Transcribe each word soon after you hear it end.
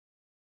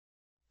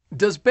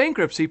Does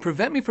bankruptcy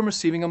prevent me from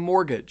receiving a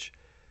mortgage?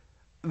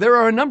 There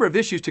are a number of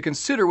issues to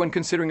consider when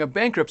considering a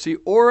bankruptcy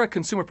or a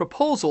consumer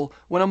proposal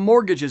when a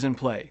mortgage is in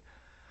play.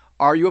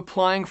 Are you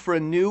applying for a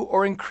new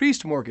or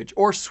increased mortgage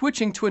or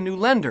switching to a new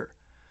lender?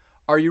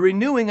 Are you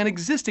renewing an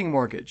existing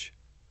mortgage?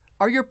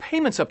 Are your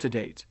payments up to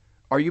date?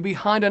 Are you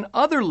behind on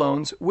other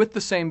loans with the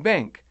same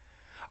bank?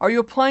 Are you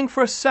applying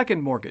for a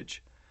second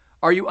mortgage?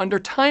 Are you under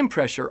time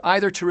pressure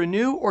either to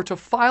renew or to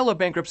file a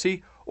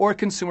bankruptcy or a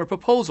consumer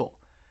proposal?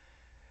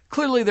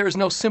 Clearly, there is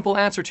no simple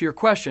answer to your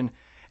question,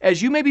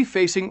 as you may be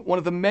facing one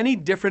of the many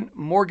different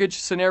mortgage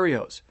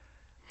scenarios.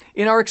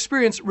 In our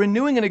experience,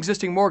 renewing an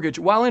existing mortgage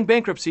while in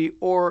bankruptcy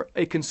or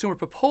a consumer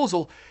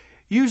proposal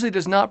usually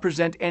does not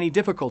present any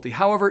difficulty.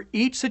 However,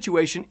 each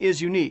situation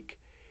is unique.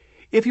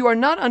 If you are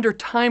not under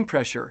time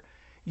pressure,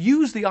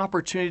 use the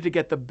opportunity to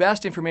get the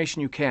best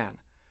information you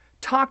can.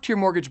 Talk to your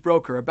mortgage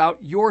broker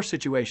about your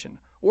situation,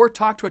 or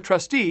talk to a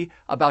trustee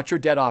about your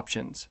debt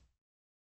options.